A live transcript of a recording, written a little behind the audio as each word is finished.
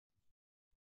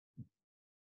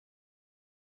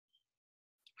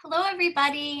Hello,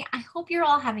 everybody. I hope you're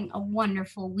all having a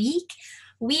wonderful week.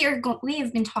 We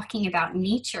have been talking about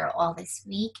nature all this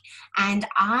week, and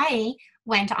I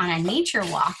went on a nature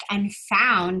walk and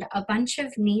found a bunch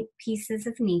of neat pieces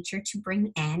of nature to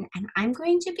bring in, and I'm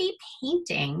going to be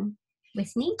painting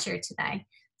with nature today.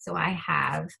 So I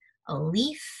have a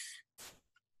leaf,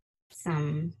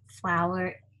 some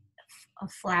flower, a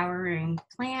flowering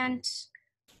plant,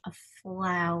 a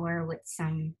flower with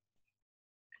some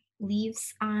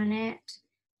leaves on it,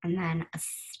 and then a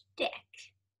stick.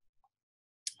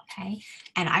 Okay,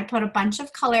 and I put a bunch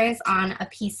of colors on a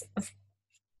piece of,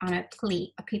 on a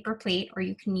plate, a paper plate, or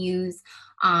you can use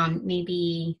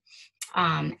maybe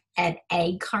an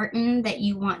egg carton that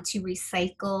you want to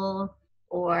recycle,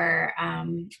 or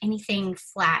anything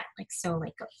flat, like so,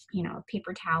 like a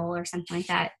paper towel or something like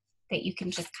that, that you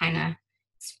can just kind of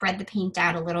spread the paint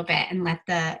out a little bit and let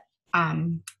the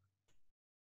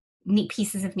neat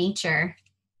pieces of nature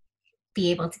be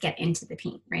able to get into the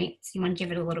paint, right? So you want to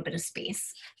give it a little bit of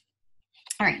space.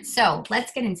 All right, so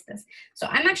let's get into this. So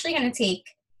I'm actually going to take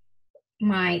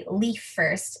my leaf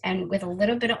first, and with a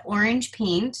little bit of orange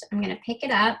paint, I'm going to pick it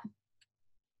up,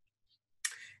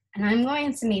 and I'm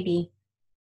going to maybe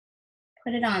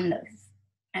put it on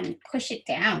and push it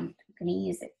down. I'm going to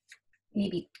use it,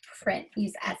 maybe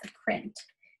use as a print,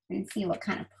 and see what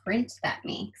kind of print that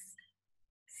makes.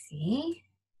 See,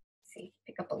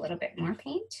 pick up a little bit more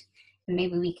paint. And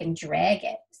maybe we can drag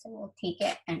it. So we'll take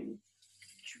it and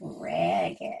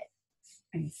drag it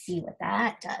and see what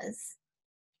that does.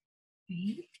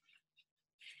 Right?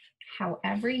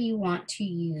 However you want to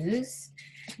use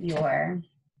your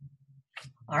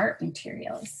art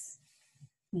materials.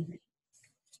 Maybe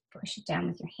push it down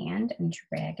with your hand and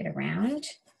drag it around.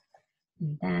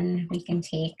 And then we can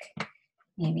take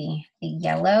maybe the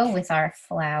yellow with our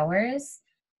flowers,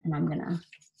 and I'm gonna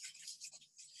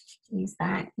use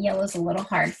that. Yellow's a little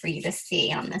hard for you to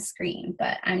see on the screen,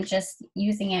 but I'm just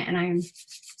using it, and I'm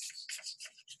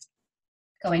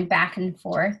going back and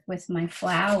forth with my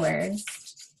flowers,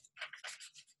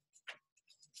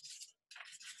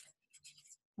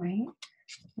 right?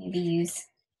 Maybe use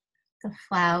the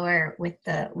flower with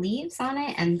the leaves on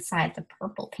it inside the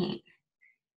purple paint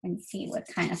and see what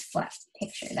kind of flat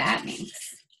picture that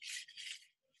makes.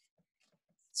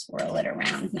 Swirl it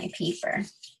around my paper.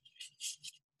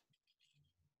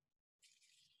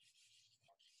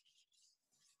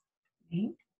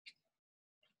 Right.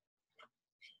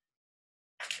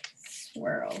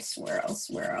 Swirl, swirl,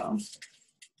 swirl.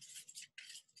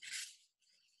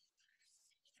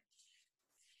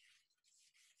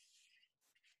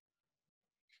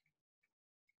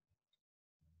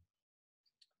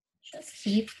 Just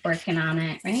keep working on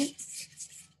it, right?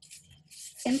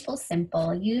 Simple,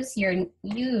 simple. Use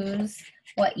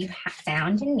what you have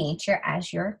found in nature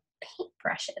as your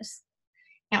paintbrushes.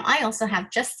 Now I also have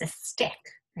just a stick,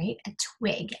 right? A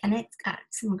twig, and it's got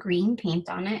some green paint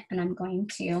on it, and I'm going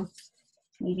to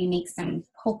maybe make some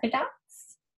polka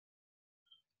dots.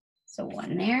 So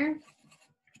one there.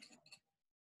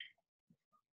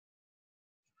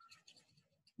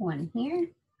 One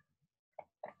here.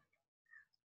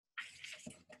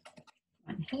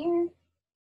 One here.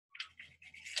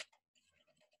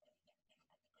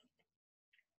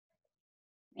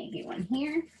 Maybe one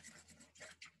here.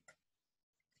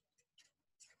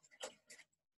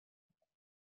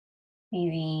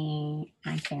 Maybe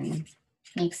I can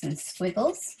make some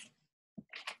squiggles.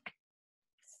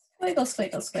 Squiggle,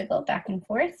 squiggle, squiggle, back and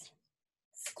forth.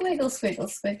 Squiggle,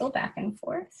 squiggle, squiggle, back and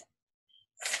forth.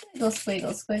 Squiggle,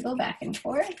 squiggle, squiggle, back and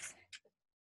forth.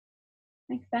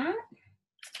 Like that.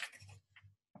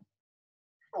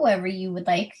 However you would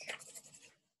like.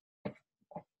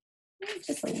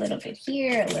 Just a little bit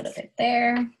here, a little bit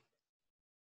there.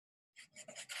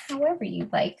 However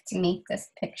you'd like to make this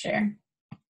picture.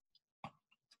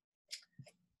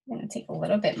 I'm going to take a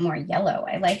little bit more yellow.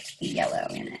 I liked the yellow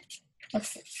in it.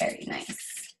 Looks very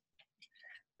nice.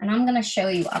 And I'm going to show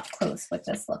you up close what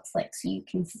this looks like so you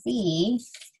can see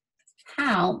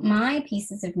how my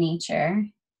pieces of nature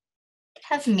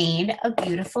have made a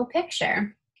beautiful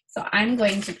picture. So I'm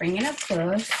going to bring it up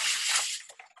close.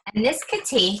 And this could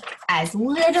take as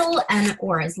little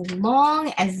or as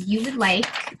long as you would like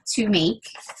to make.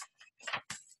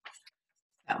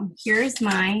 So here's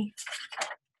my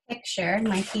picture,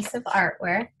 my piece of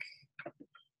artwork.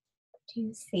 Do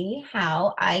you see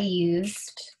how I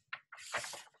used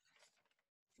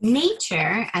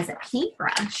nature as a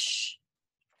paintbrush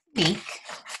to make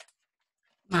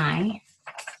my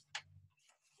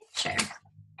picture?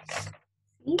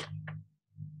 See?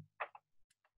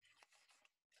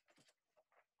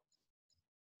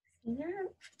 See that?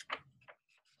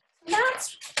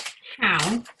 That's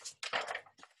how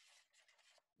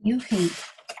you can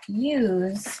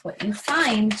use what you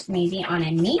find maybe on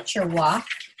a nature walk.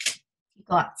 You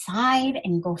go outside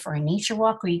and you go for a nature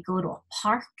walk, or you go to a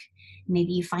park.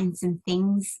 Maybe you find some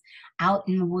things out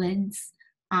in the woods,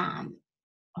 on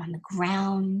the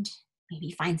ground. Maybe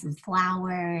you find some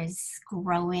flowers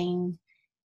growing.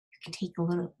 You can take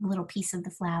a little piece of the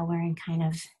flower and kind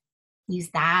of use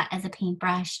that as a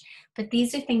paintbrush. But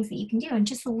these are things that you can do, and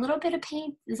just a little bit of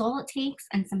paint is all it takes,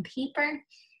 and some paper.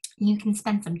 You can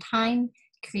spend some time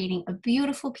creating a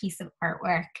beautiful piece of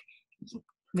artwork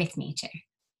with nature.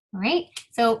 All right,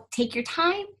 so take your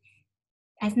time,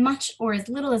 as much or as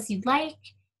little as you'd like,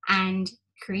 and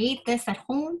create this at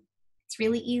home. It's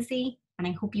really easy, and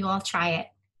I hope you all try it.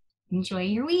 Enjoy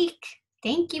your week.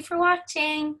 Thank you for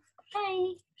watching.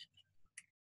 Bye.